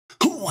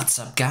What's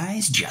up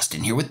guys,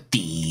 Justin here with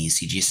the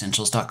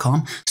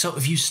CGEssentials.com. So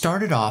if you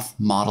started off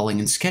modeling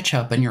in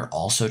SketchUp and you're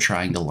also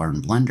trying to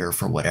learn Blender,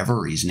 for whatever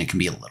reason it can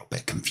be a little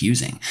bit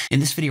confusing.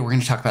 In this video we're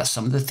going to talk about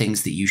some of the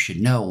things that you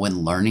should know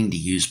when learning to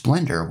use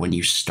Blender when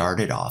you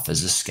started off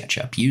as a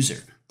SketchUp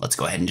user. Let's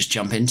go ahead and just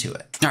jump into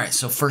it. All right,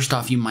 so first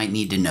off, you might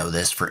need to know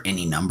this for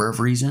any number of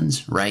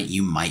reasons, right?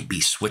 You might be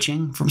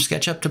switching from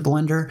SketchUp to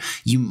Blender.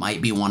 You might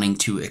be wanting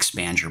to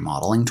expand your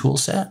modeling tool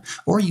set,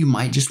 or you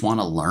might just want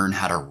to learn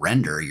how to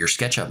render your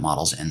SketchUp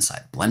models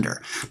inside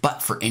Blender.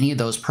 But for any of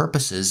those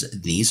purposes,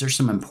 these are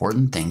some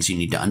important things you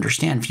need to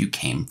understand if you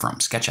came from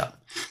SketchUp.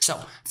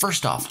 So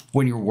first off,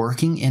 when you're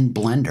working in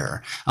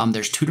Blender,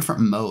 there's two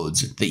different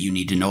modes that you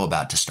need to know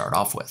about to start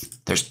off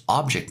with. There's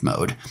object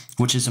mode,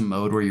 which is a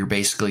mode where you're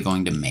basically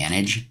going to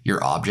manage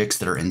your objects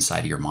that are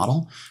inside of your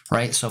model,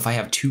 right? So if I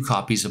have two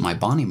copies of my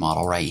Bonnie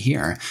model right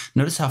here,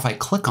 notice how if I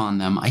click on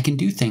them, I can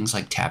do things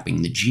like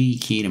tapping the G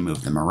key to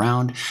move them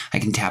around. I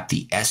can tap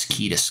the S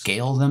key to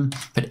scale them,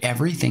 but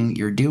everything that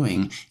you're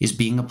doing is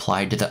being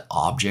applied to the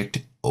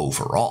object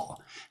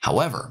overall.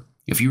 However,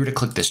 if you were to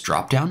click this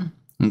drop down,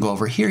 and go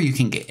over here, you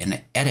can get into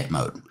edit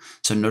mode.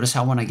 So notice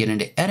how when I get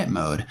into edit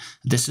mode,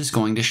 this is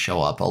going to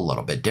show up a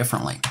little bit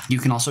differently. You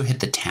can also hit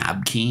the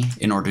tab key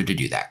in order to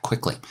do that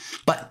quickly.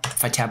 But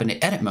if I tab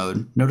into edit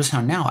mode, notice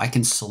how now I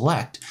can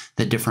select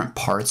the different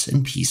parts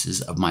and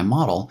pieces of my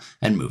model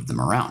and move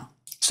them around.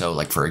 So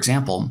like for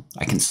example,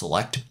 I can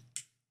select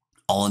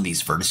all of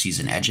these vertices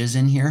and edges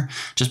in here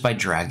just by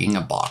dragging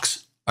a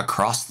box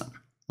across them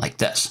like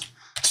this.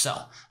 So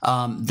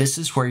this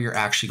is where you're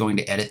actually going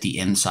to edit the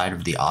inside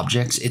of the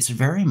objects. It's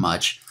very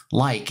much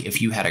like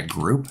if you had a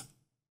group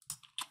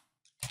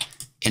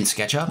in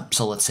SketchUp.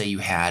 So let's say you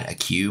had a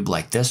cube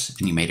like this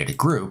and you made it a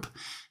group.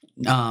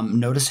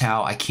 Notice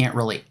how I can't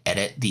really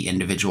edit the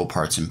individual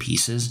parts and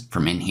pieces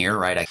from in here,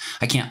 right?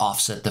 I can't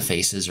offset the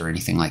faces or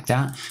anything like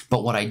that.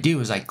 But what I do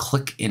is I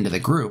click into the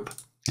group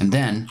and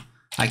then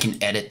I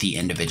can edit the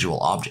individual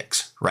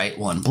objects, right?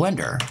 Well, in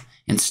Blender,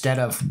 instead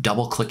of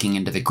double clicking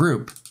into the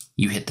group,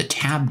 you hit the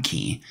tab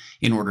key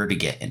in order to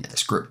get into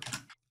this group.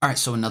 All right,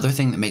 so another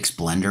thing that makes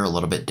Blender a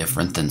little bit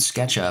different than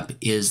SketchUp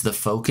is the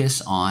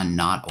focus on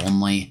not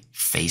only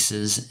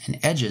faces and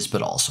edges,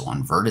 but also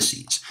on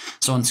vertices.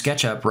 So in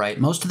SketchUp, right,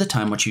 most of the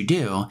time what you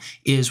do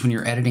is when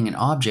you're editing an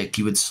object,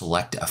 you would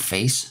select a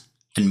face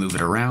and move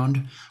it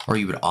around, or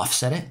you would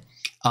offset it.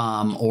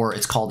 Or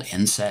it's called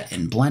inset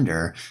in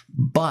Blender,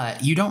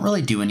 but you don't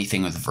really do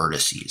anything with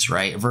vertices,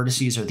 right?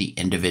 Vertices are the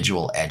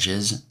individual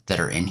edges that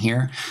are in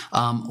here.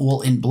 Well,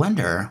 in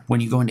Blender,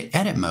 when you go into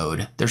edit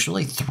mode, there's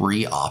really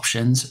three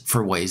options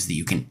for ways that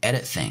you can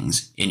edit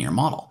things in your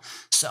model.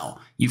 So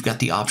you've got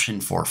the option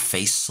for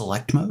face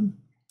select mode,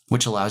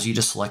 which allows you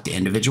to select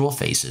individual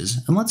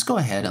faces. And let's go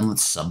ahead and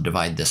let's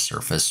subdivide this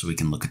surface so we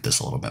can look at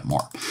this a little bit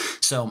more.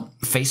 So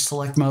face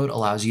select mode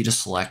allows you to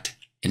select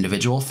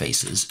individual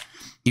faces.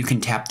 You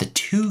can tap the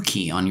 2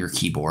 key on your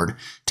keyboard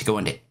to go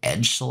into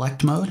edge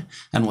select mode.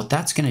 And what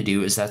that's going to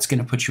do is that's going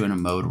to put you in a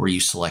mode where you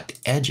select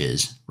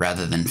edges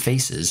rather than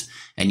faces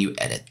and you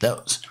edit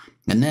those.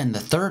 And then the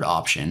third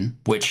option,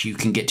 which you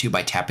can get to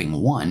by tapping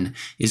 1,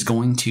 is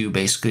going to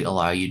basically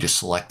allow you to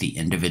select the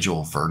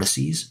individual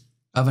vertices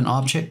of an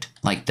object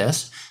like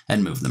this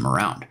and move them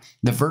around.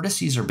 The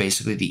vertices are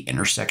basically the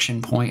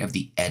intersection point of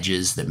the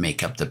edges that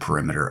make up the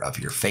perimeter of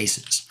your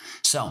faces.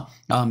 So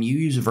you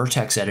use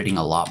Vertex editing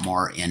a lot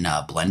more in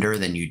Blender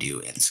than you do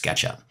in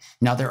SketchUp.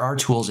 Now there are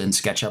tools in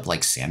SketchUp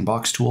like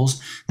sandbox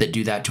tools that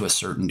do that to a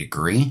certain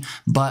degree,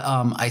 but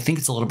I think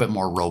it's a little bit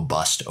more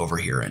robust over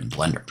here in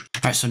Blender.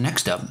 All right, so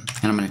next up,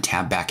 and I'm going to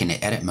tab back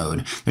into edit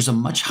mode, there's a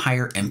much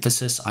higher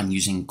emphasis on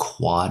using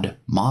quad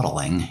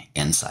modeling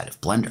inside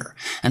of Blender.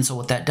 And so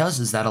what that does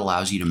is that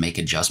allows you to make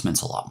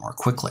adjustments a lot more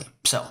quickly.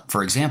 So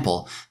for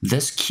example,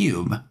 this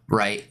cube,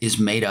 right, is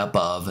made up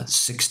of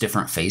 6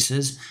 different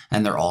faces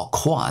and they're all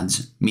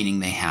quads, meaning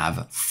they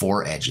have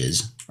 4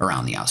 edges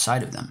around the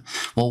outside of them.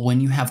 Well, when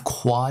you have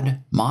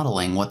quad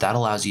modeling, what that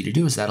allows you to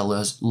do is that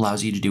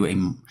allows you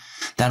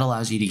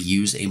to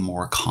use a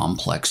more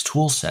complex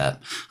tool set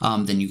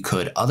than you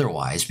could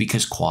otherwise,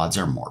 because quads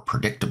are more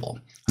predictable.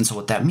 And so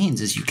what that means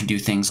is you can do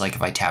things like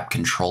if I tap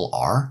Control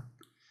R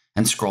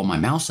and scroll my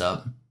mouse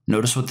up,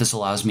 notice what this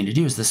allows me to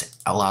do is this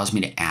allows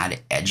me to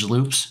add edge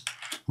loops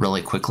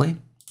really quickly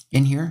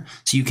in here.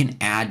 So you can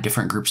add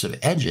different groups of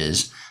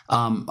edges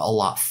a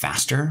lot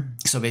faster.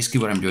 So basically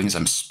what I'm doing is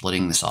I'm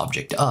splitting this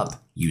object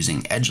up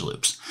using edge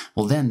loops.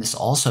 Well, then this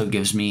also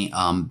gives me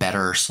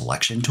better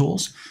selection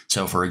tools.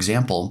 So for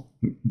example,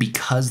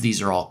 because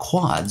these are all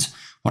quads,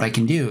 what I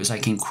can do is I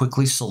can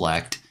quickly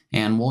select,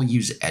 and we'll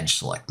use edge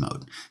select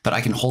mode, but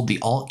I can hold the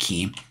Alt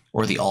key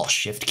or the Alt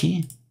Shift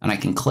key and I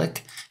can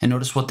click, and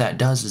notice what that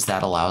does is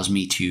that allows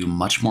me to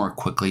much more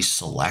quickly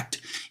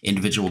select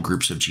individual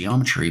groups of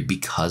geometry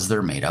because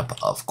they're made up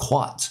of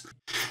quads.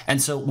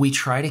 And so we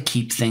try to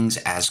keep things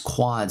as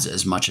quads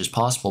as much as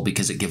possible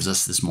because it gives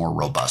us this more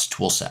robust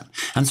tool set.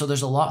 And so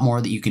there's a lot more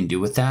that you can do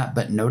with that,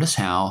 but notice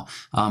how,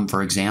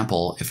 for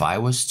example, if I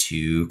was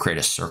to create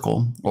a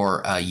circle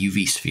or a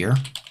UV sphere,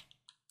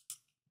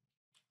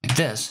 like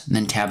this, and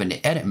then tab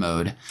into edit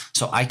mode.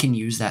 So I can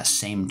use that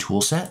same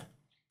tool set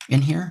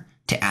in here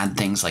to add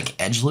things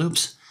like edge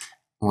loops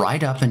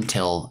right up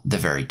until the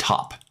very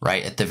top,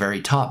 right? At the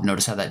very top,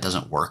 notice how that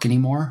doesn't work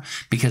anymore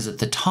because at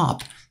the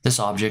top, this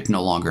object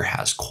no longer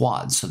has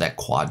quads, so that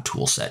quad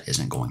tool set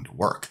isn't going to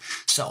work.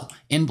 So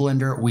in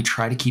Blender, we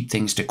try to keep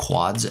things to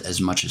quads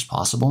as much as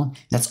possible.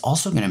 That's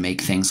also going to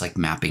make things like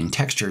mapping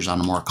textures on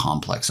more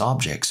complex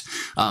objects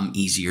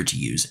easier to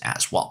use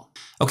as well.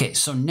 Okay,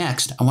 so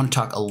next, I want to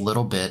talk a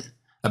little bit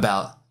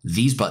about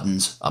these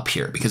buttons up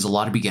here because a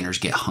lot of beginners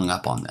get hung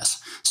up on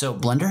this. So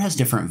Blender has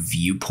different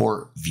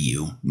viewport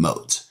view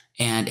modes,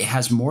 and it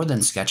has more than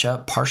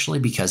SketchUp, partially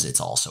because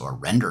it's also a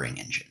rendering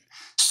engine.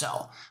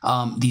 So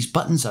these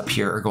buttons up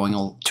here are going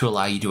to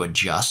allow you to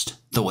adjust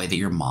the way that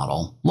your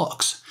model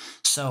looks.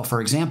 So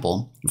for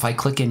example, if I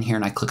click in here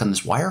and I click on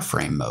this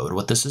wireframe mode,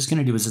 what this is going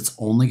to do is it's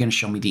only going to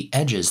show me the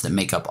edges that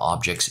make up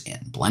objects in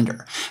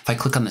Blender. If I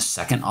click on the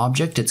second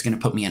object, it's going to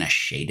put me in a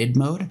shaded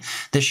mode.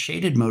 This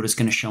shaded mode is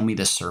going to show me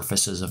the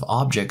surfaces of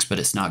objects, but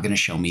it's not going to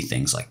show me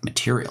things like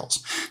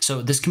materials.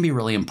 So this can be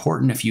really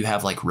important if you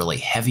have like really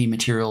heavy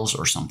materials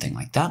or something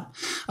like that.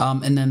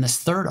 And then this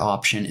third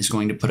option is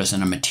going to put us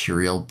in a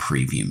material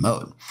preview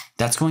mode.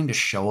 That's going to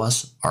show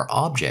us our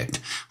object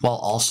while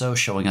also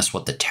showing us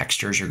what the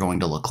textures are going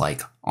to look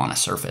like on a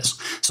surface.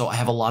 So I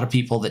have a lot of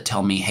people that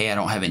tell me, hey, I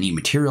don't have any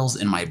materials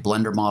in my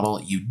Blender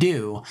model. You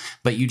do,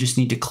 but you just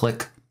need to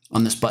click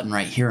on this button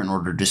right here in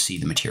order to see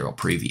the material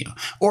preview.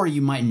 Or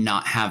you might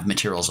not have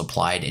materials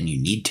applied and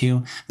you need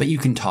to, but you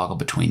can toggle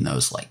between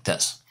those like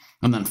this.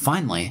 And then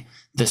finally,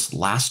 this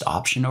last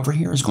option over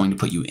here is going to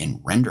put you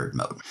in rendered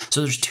mode.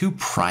 So there's two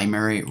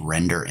primary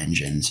render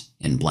engines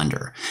in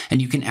Blender, and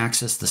you can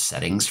access the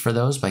settings for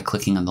those by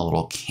clicking on the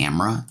little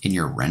camera in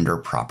your render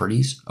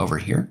properties over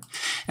here.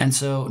 And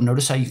so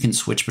notice how you can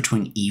switch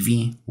between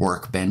Eevee,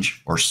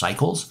 Workbench, or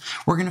Cycles.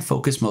 We're going to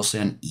focus mostly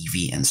on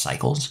Eevee and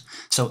Cycles.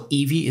 So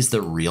Eevee is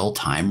the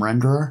real-time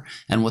renderer,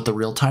 and what the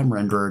real-time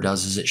renderer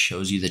does is it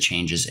shows you the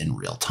changes in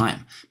real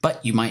time.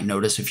 But you might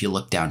notice if you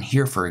look down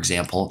here, for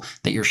example,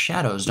 that your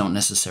shadows don't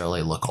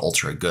necessarily look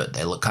ultra good.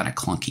 They look kind of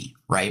clunky,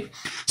 right?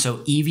 So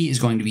Eevee is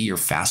going to be your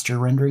faster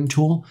rendering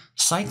tool.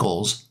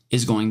 Cycles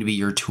is going to be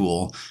your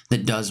tool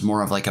that does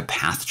more of like a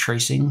path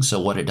tracing. So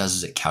what it does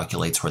is it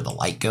calculates where the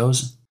light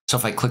goes. So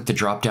if I click the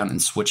drop down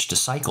and switch to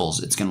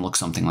Cycles, it's going to look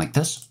something like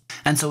this.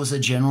 And so as a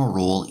general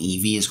rule,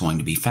 Eevee is going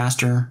to be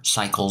faster.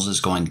 Cycles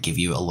is going to give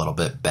you a little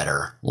bit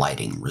better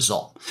lighting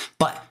result.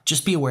 But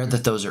just be aware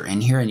that those are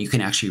in here and you can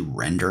actually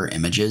render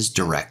images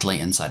directly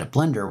inside of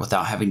Blender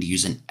without having to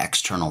use an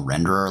external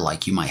renderer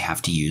like you might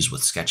have to use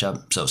with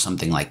SketchUp. So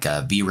something like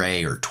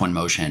V-Ray or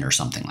Twinmotion or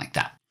something like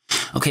that.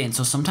 Okay, and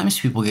so sometimes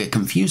people get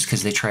confused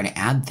because they try to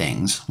add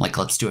things like,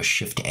 let's do a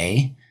Shift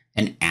A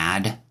and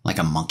add like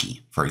a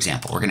monkey, for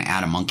example. We're going to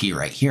add a monkey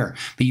right here,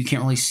 but you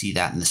can't really see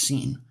that in the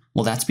scene.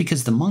 Well, that's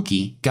because the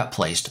monkey got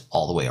placed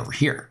all the way over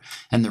here.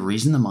 And the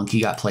reason the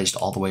monkey got placed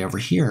all the way over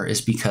here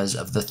is because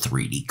of the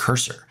 3D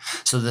cursor.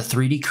 So the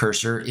 3D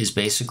cursor is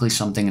basically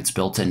something that's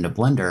built into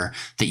Blender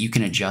that you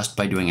can adjust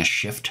by doing a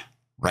Shift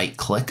right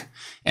click.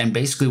 And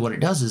basically what it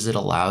does is it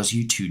allows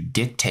you to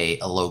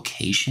dictate a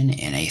location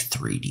in a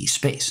 3D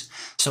space.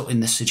 So in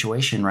this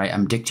situation, right,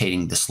 I'm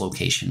dictating this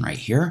location right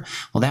here.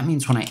 Well, that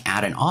means when I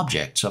add an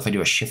object, so if I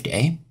do a Shift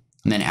A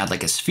and then add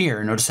like a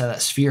sphere, notice how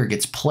that sphere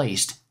gets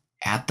placed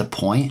at the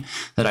point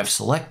that I've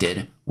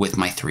selected with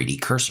my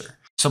 3D cursor.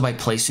 So by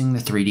placing the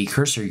 3D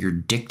cursor, you're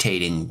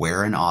dictating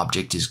where an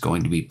object is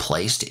going to be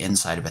placed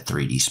inside of a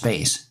 3D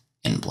space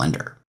in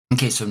Blender.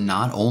 Okay, so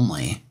not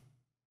only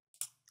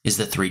is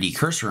the 3D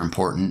cursor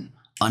important,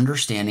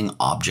 understanding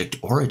object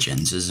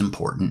origins is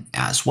important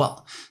as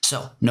well.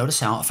 So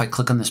notice how if I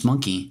click on this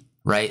monkey,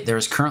 right,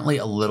 there's currently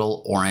a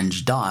little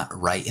orange dot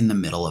right in the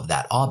middle of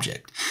that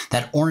object.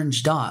 That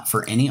orange dot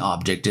for any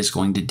object is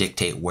going to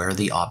dictate where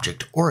the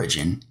object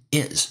origin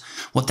is.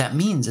 What that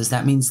means is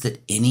that means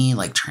that any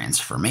like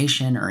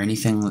transformation or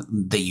anything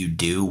that you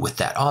do with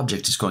that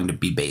object is going to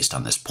be based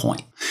on this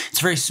point. It's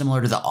very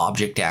similar to the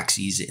object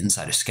axes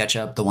inside of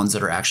SketchUp, the ones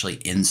that are actually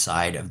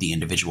inside of the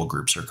individual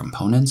groups or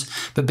components.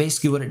 But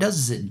basically what it does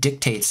is it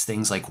dictates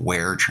things like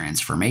where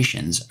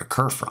transformations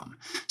occur from.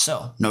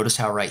 So notice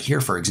how right here,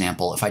 for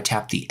example, if I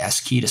tap the S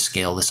key to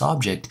scale this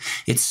object,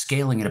 it's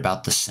scaling at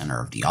about the center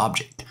of the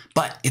object.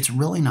 But it's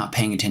really not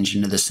paying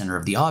attention to the center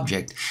of the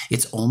object.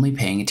 It's only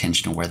paying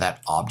attention to where that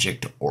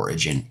object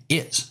origin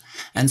is.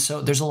 And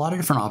so there's a lot of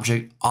different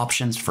object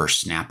options for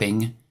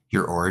snapping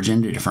your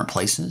origin to different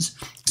places.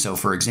 So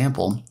for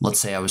example,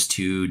 let's say I was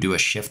to do a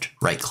Shift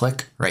right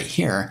click right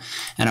here,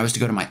 and I was to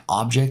go to my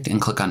object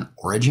and click on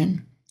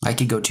origin. I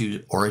could go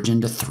to origin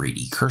to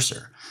 3D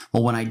cursor.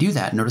 Well, when I do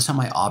that, notice how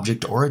my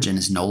object origin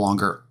is no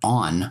longer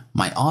on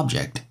my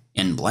object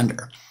in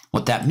Blender.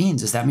 What that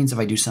means is if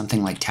I do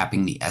something like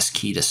tapping the S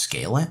key to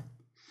scale it,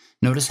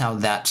 notice how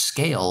that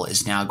scale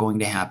is now going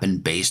to happen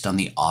based on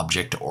the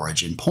object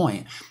origin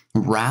point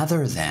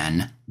rather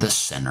than the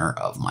center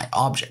of my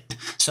object.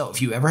 So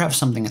if you ever have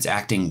something that's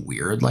acting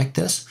weird like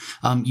this,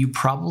 you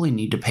probably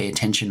need to pay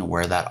attention to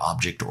where that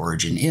object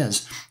origin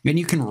is. And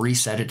you can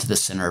reset it to the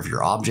center of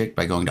your object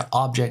by going to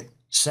Object,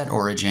 Set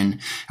Origin,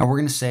 and we're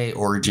going to say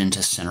Origin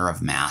to Center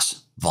of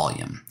Mass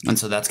Volume. And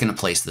so that's going to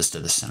place this to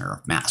the center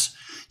of mass.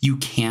 You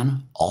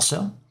can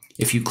also,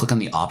 if you click on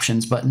the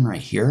Options button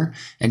right here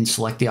and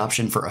select the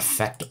option for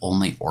Effect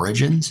Only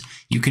Origins,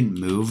 you can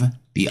move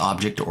the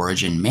object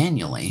origin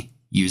manually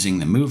using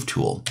the Move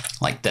tool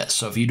like this.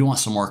 So if you do want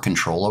some more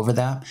control over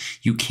that,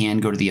 you can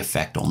go to the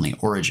Effect Only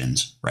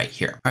Origins right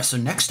here. All right, so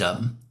next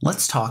up,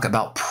 let's talk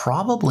about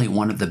probably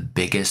one of the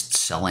biggest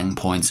selling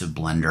points of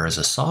Blender as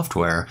a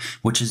software,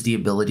 which is the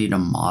ability to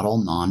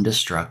model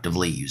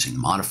non-destructively using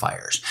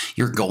modifiers.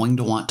 You're going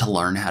to want to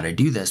learn how to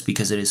do this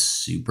because it is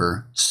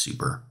super,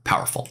 super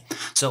powerful.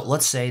 So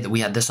let's say that we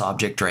had this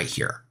object right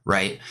here,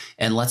 right?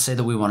 And let's say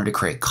that we wanted to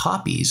create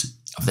copies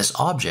of this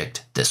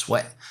object this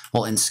way.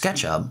 Well, in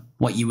SketchUp,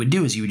 what you would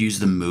do is you would use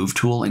the Move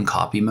tool in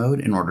copy mode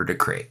in order to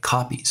create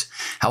copies.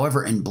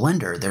 However, in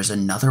Blender, there's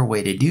another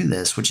way to do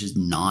this, which is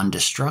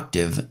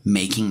non-destructive,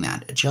 making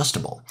that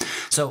adjustable.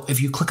 So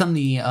if you click on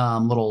the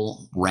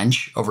little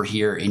wrench over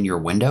here in your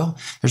window,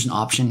 there's an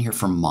option here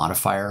for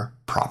Modifier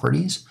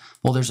Properties.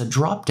 Well, there's a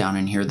drop down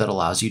in here that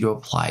allows you to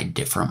apply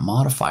different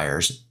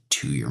modifiers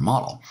to your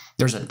model.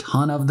 There's a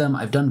ton of them.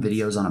 I've done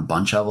videos on a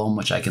bunch of them,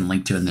 which I can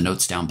link to in the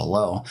notes down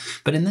below.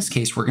 But in this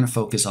case, we're going to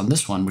focus on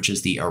this one, which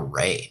is the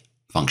array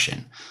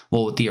function.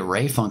 Well, what the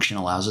array function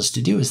allows us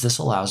to do is this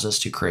allows us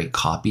to create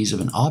copies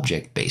of an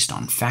object based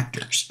on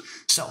factors.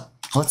 So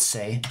let's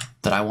say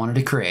that I wanted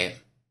to create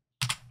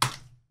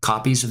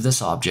copies of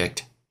this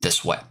object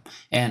this way.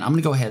 And I'm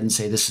going to go ahead and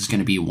say this is going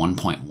to be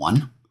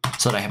 1.1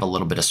 so that I have a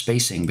little bit of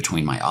spacing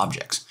between my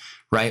objects.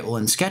 Right? Well,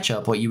 in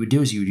SketchUp, what you would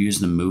do is you would use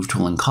the Move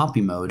tool in copy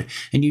mode,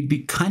 and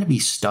you'd kind of be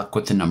stuck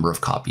with the number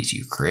of copies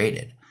you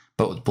created.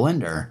 But with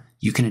Blender,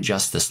 you can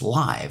adjust this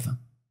live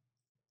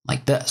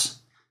like this.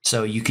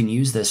 So you can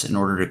use this in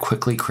order to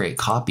quickly create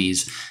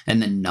copies,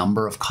 and the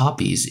number of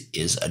copies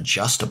is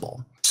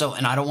adjustable. So,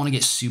 and I don't want to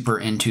get super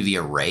into the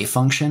array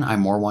function. I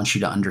more want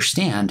you to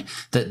understand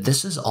that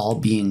this is all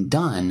being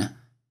done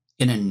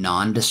in a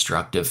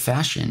non-destructive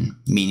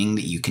fashion, meaning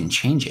that you can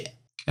change it.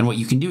 And what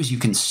you can do is you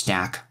can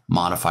stack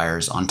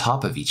modifiers on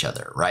top of each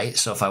other, right?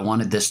 So if I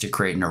wanted this to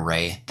create an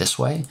array this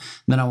way,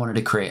 then I wanted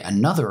to create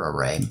another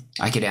array,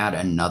 I could add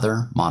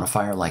another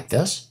modifier like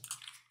this.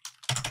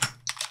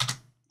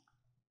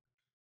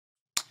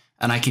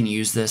 And I can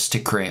use this to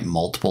create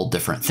multiple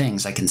different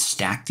things. I can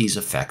stack these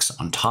effects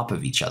on top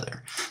of each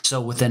other. So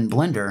within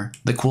Blender,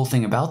 the cool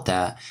thing about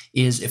that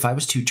is if I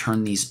was to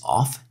turn these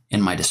off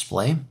in my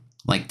display,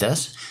 like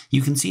this,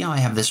 you can see how I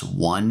have this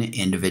one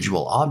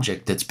individual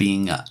object that's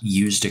being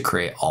used to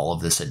create all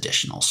of this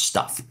additional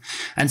stuff.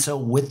 And so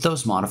with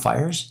those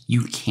modifiers,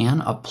 you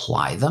can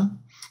apply them.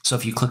 So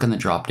if you click on the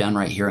drop down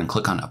right here and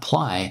click on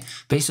Apply,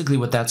 basically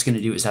what that's going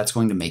to do is that's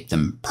going to make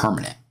them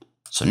permanent.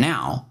 So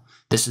now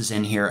this is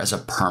in here as a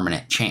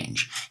permanent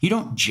change. You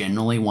don't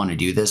generally want to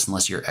do this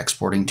unless you're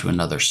exporting to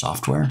another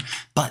software,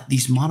 but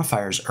these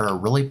modifiers are a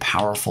really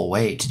powerful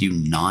way to do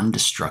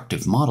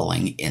non-destructive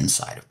modeling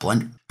inside of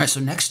Blender. All right,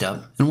 so next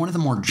up, and one of the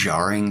more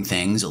jarring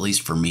things, at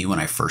least for me when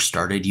I first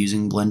started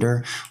using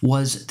Blender,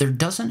 was there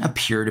doesn't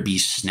appear to be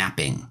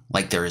snapping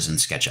like there is in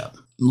SketchUp.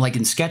 Like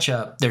in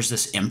SketchUp, there's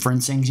this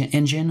inferencing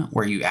engine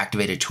where you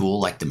activate a tool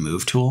like the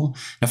Move tool.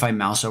 And if I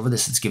mouse over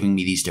this, it's giving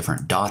me these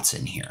different dots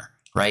in here.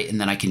 Right?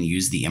 And then I can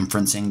use the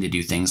inferencing to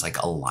do things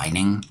like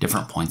aligning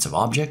different points of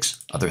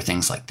objects, other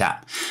things like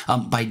that.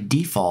 By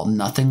default,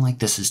 nothing like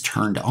this is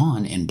turned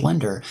on in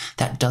Blender.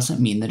 That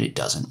doesn't mean that it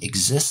doesn't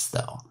exist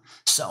though.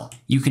 So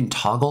you can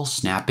toggle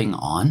snapping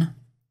on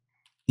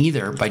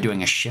either by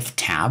doing a Shift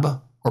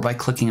Tab or by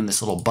clicking on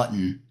this little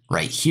button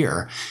right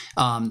here,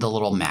 the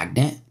little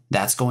magnet.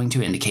 That's going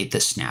to indicate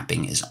that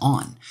snapping is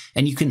on.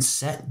 And you can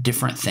set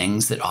different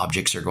things that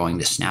objects are going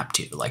to snap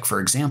to. Like for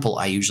example,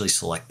 I usually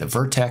select the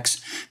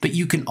vertex, but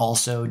you can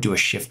also do a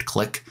shift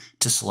click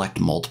to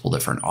select multiple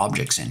different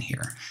objects in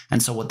here.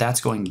 And so what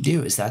that's going to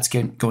do is that's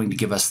going to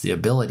give us the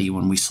ability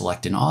when we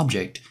select an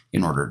object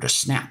in order to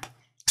snap.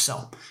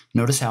 So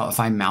notice how if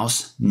I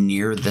mouse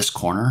near this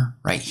corner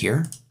right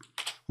here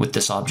with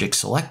this object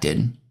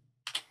selected,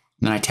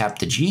 then I tap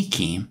the G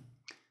key,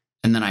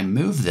 and then I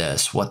move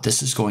this, what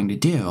this is going to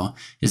do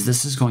is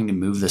this is going to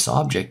move this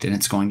object and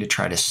it's going to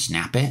try to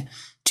snap it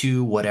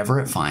to whatever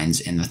it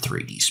finds in the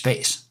 3D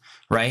space,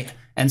 right?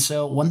 And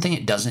so one thing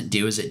it doesn't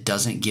do is it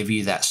doesn't give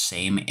you that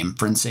same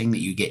inferencing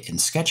that you get in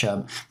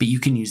SketchUp, but you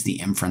can use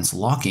the inference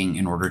locking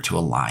in order to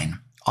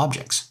align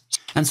objects.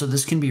 And so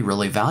this can be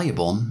really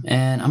valuable.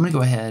 And I'm going to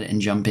go ahead and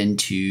jump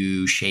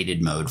into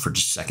shaded mode for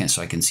just a second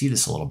so I can see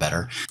this a little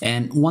better.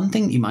 And one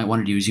thing you might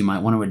want to do is you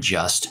might want to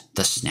adjust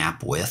the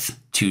snap width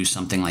to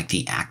something like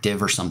the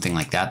active or something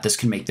like that. This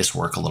can make this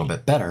work a little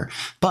bit better.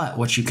 But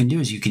what you can do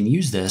is you can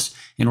use this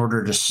in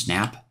order to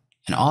snap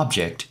an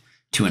object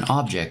to an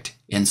object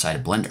inside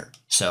of Blender.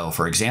 So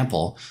for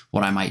example,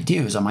 what I might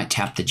do is I might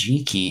tap the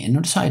G key, and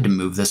notice I had to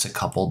move this a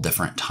couple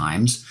different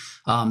times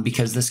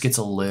because this gets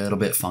a little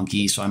bit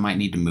funky. So I might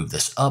need to move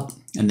this up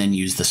and then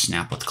use the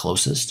snap with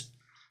closest.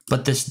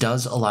 But this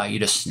does allow you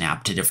to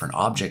snap to different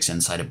objects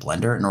inside of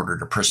Blender in order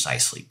to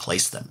precisely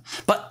place them.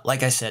 But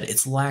like I said,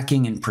 it's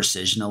lacking in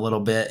precision a little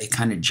bit. It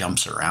kind of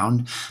jumps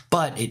around,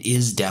 but it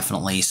is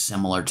definitely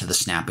similar to the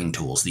snapping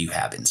tools that you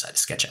have inside of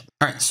SketchUp.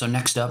 All right, so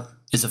next up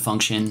is a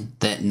function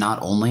that not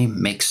only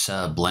makes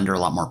Blender a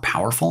lot more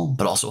powerful,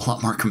 but also a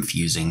lot more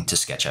confusing to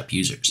SketchUp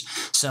users.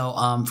 So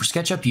for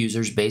SketchUp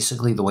users,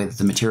 basically the way that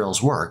the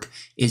materials work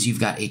is you've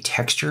got a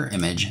texture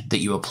image that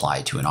you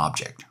apply to an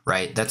object,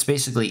 right? That's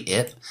basically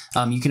it.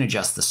 You can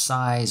adjust the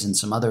size and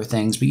some other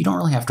things, but you don't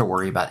really have to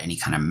worry about any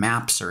kind of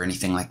maps or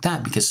anything like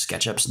that because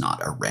SketchUp's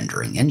not a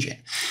rendering engine.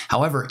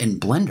 However, in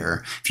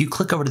Blender, if you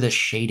click over to the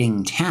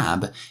shading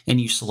tab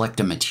and you select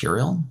a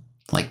material,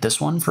 like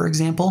this one, for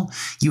example,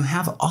 you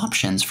have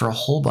options for a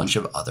whole bunch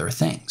of other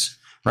things,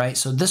 right?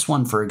 So this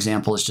one, for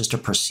example, is just a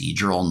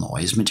procedural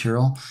noise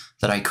material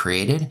that I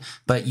created,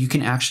 but you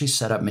can actually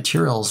set up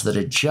materials that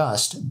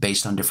adjust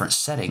based on different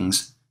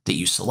settings that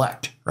you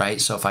select, right?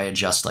 So if I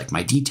adjust like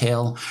my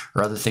detail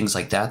or other things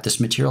like that,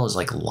 this material is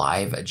like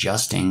live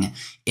adjusting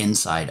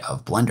inside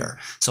of Blender.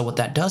 So what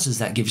that does is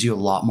that gives you a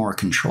lot more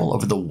control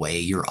over the way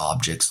your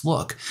objects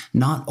look,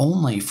 not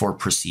only for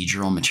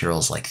procedural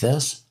materials like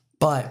this,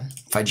 but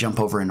if I jump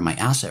over into my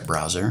asset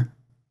browser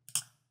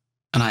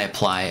and I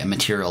apply a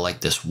material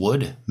like this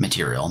wood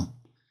material,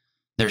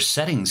 there's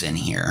settings in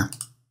here.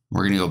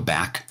 We're going to go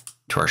back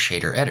to our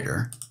shader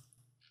editor.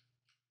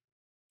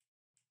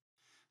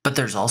 But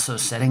there's also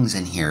settings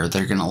in here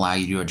that are going to allow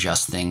you to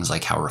adjust things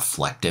like how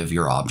reflective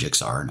your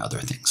objects are and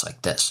other things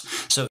like this.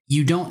 So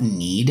you don't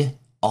need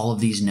all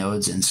of these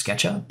nodes in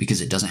SketchUp because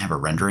it doesn't have a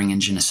rendering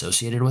engine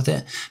associated with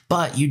it,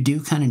 but you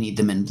do kind of need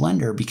them in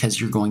Blender because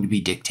you're going to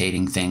be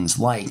dictating things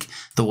like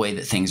the way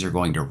that things are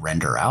going to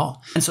render out.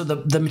 And so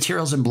the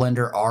materials in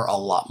Blender are a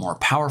lot more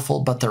powerful,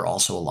 but they're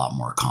also a lot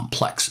more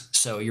complex.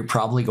 So you're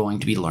probably going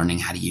to be learning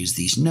how to use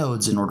these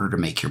nodes in order to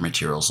make your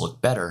materials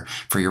look better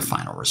for your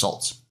final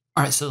results.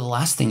 All right, so the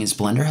last thing is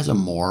Blender has a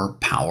more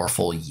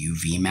powerful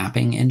UV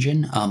mapping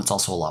engine. It's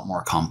also a lot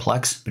more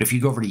complex, but if you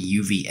go over to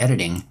UV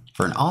editing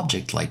for an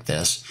object like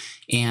this,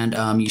 and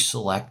you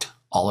select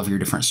all of your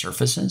different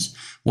surfaces,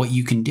 what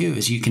you can do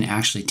is you can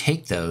actually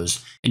take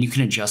those and you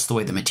can adjust the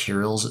way the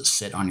materials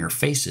sit on your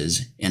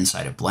faces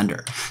inside of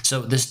Blender.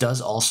 So this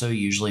does also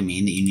usually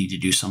mean that you need to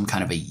do some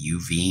kind of a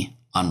UV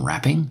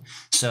unwrapping.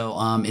 So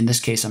in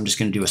this case, I'm just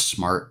going to do a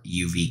smart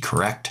UV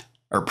correct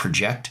or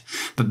project.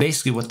 But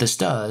basically what this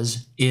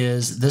does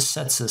is this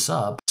sets this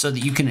up so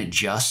that you can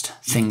adjust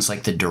things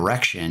like the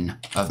direction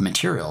of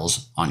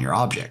materials on your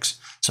objects.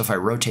 So if I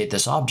rotate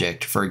this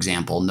object, for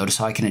example, notice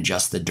how I can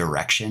adjust the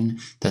direction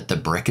that the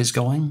brick is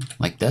going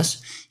like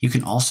this. You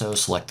can also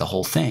select the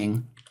whole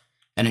thing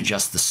and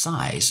adjust the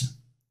size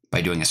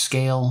by doing a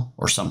scale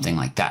or something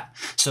like that.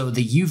 So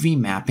the UV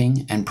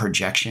mapping and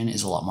projection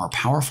is a lot more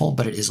powerful,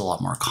 but it is a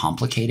lot more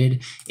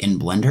complicated in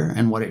Blender.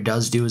 And what it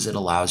does do is it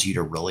allows you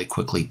to really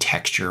quickly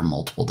texture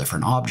multiple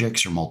different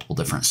objects or multiple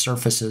different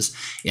surfaces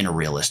in a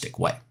realistic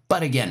way.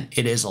 But again,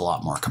 it is a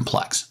lot more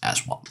complex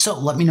as well. So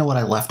let me know what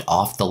I left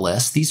off the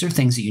list. These are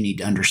things that you need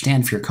to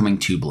understand if you're coming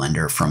to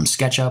Blender from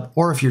SketchUp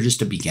or if you're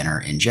just a beginner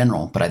in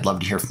general. But I'd love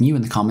to hear from you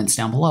in the comments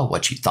down below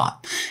what you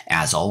thought.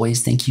 As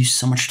always, thank you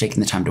so much for taking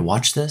the time to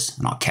watch this,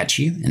 and I'll catch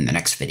you in the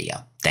next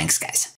video. Thanks, guys.